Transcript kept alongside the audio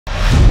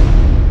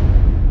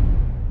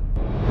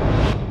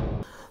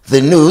The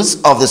news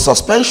of the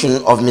suspension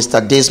of Mr.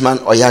 Daysman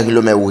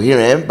Oyakhilome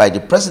Woghiren by the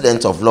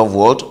president of Love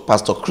World,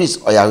 Pastor Chris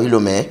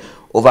Oyakhilome,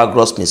 over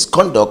gross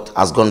misconduct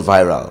has gone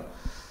viral.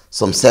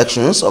 Some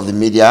sections of the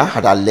media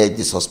had alleged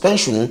the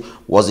suspension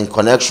was in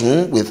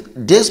connection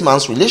with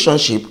Daysman's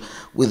relationship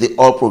with the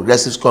All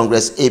Progressives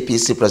Congress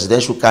APC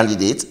presidential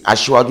candidate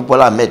Asiwaju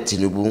Bola Ahmed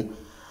Tinubu.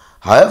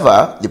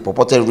 However, the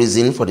purported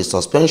reason for the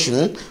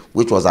suspension,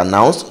 which was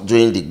announced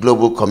during the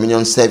Global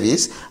Communion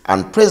Service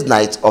and Praise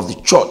Night of the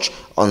Church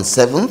on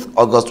 7th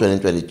August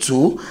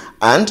 2022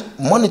 and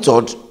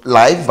monitored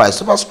live by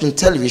Superscreen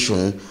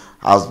television,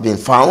 has been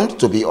found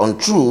to be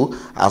untrue,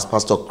 as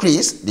Pastor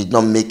Chris did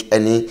not make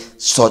any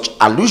such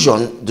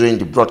allusion during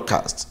the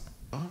broadcast.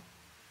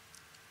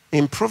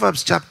 In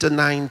Proverbs chapter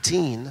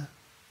 19,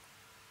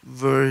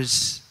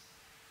 verse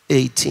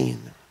 18.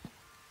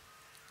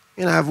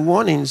 And I have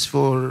warnings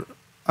for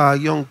our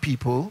young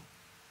people.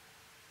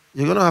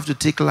 You're going to have to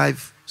take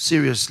life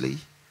seriously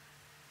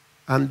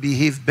and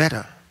behave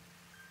better.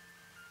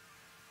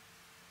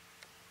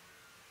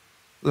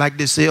 Like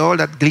they say, all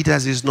that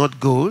glitters is not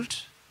gold,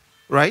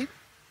 right?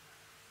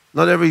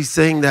 Not everybody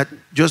saying that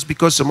just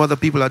because some other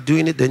people are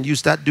doing it, then you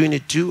start doing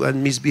it too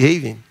and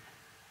misbehaving.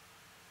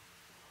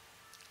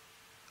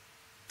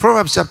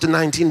 Proverbs chapter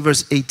 19,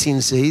 verse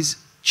 18 says,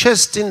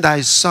 "Chasten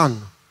thy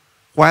son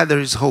while there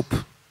is hope,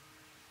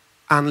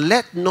 and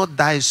let not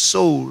thy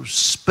soul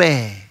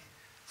spare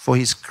for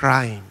his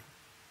crying."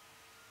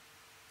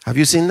 Have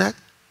you seen that?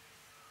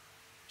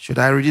 Should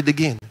I read it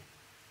again?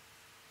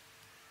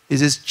 It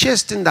says,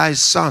 "Chasten thy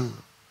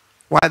son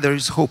while there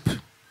is hope,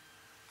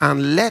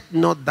 and let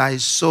not thy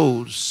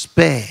soul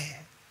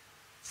spare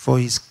for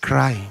his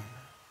crying."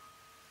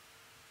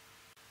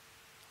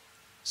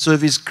 So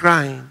if he's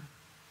crying,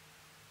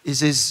 it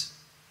says,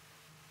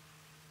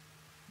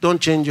 don't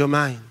change your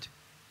mind.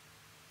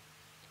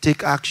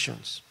 Take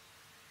actions.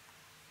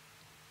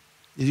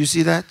 Did you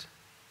see that?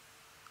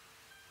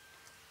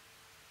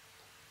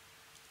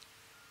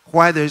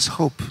 Why there is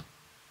hope,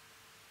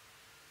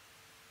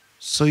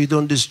 so you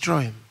don't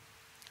destroy him.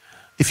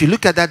 If you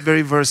look at that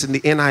very verse in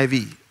the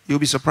NIV, you'll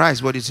be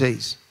surprised what it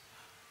says.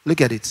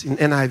 Look at it in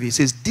NIV. It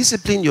says,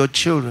 "Discipline your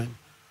children,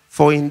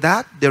 for in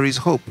that there is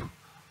hope.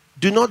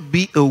 Do not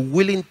be a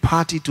willing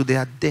party to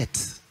their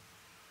death."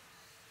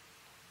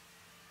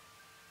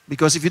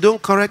 Because if you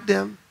don't correct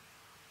them,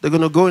 they're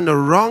going to go in the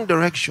wrong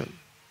direction.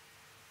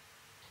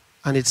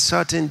 And it's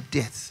certain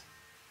death.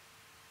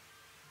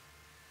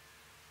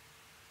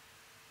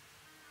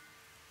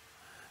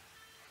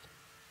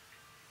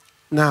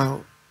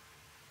 Now,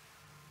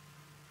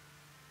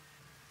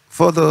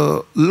 for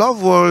the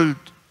Love World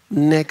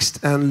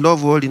Next and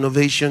Love World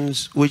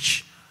Innovations,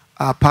 which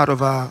are part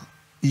of our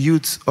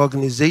youth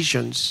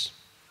organizations,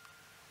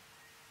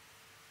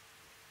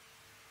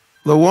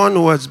 the one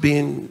who has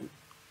been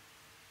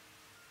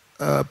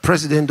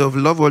president of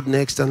Love World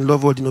Next and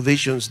Love World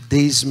Innovations,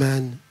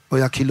 Daysman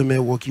Oyakhilome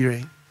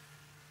Woghiren,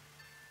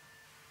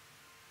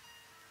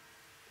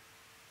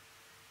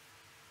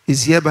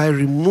 is hereby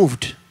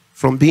removed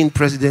from being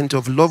president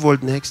of Love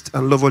World Next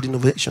and Love World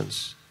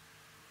Innovations,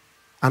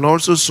 and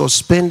also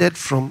suspended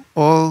from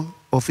all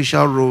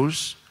official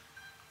roles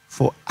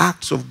for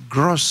acts of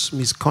gross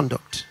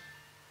misconduct.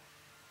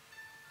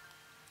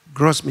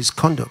 Gross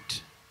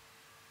misconduct.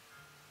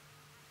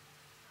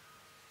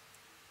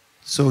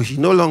 So he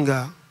no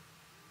longer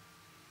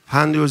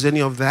handles any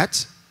of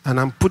that, and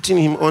I'm putting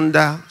him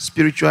under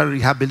spiritual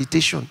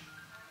rehabilitation.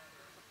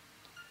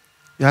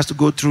 He has to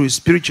go through a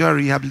spiritual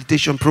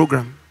rehabilitation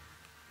program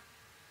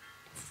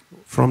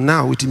from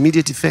now with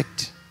immediate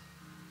effect.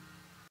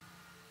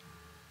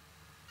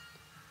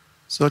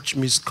 Such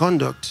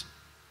misconduct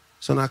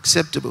is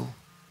unacceptable.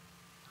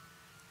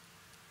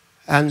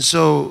 And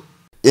so,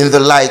 in the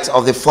light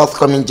of the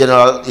forthcoming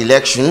general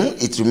election,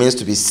 it remains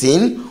to be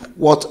seen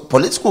what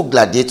political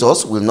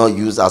gladiators will not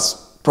use as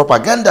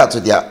propaganda to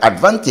their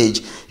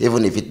advantage,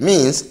 even if it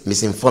means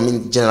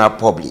misinforming the general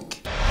public.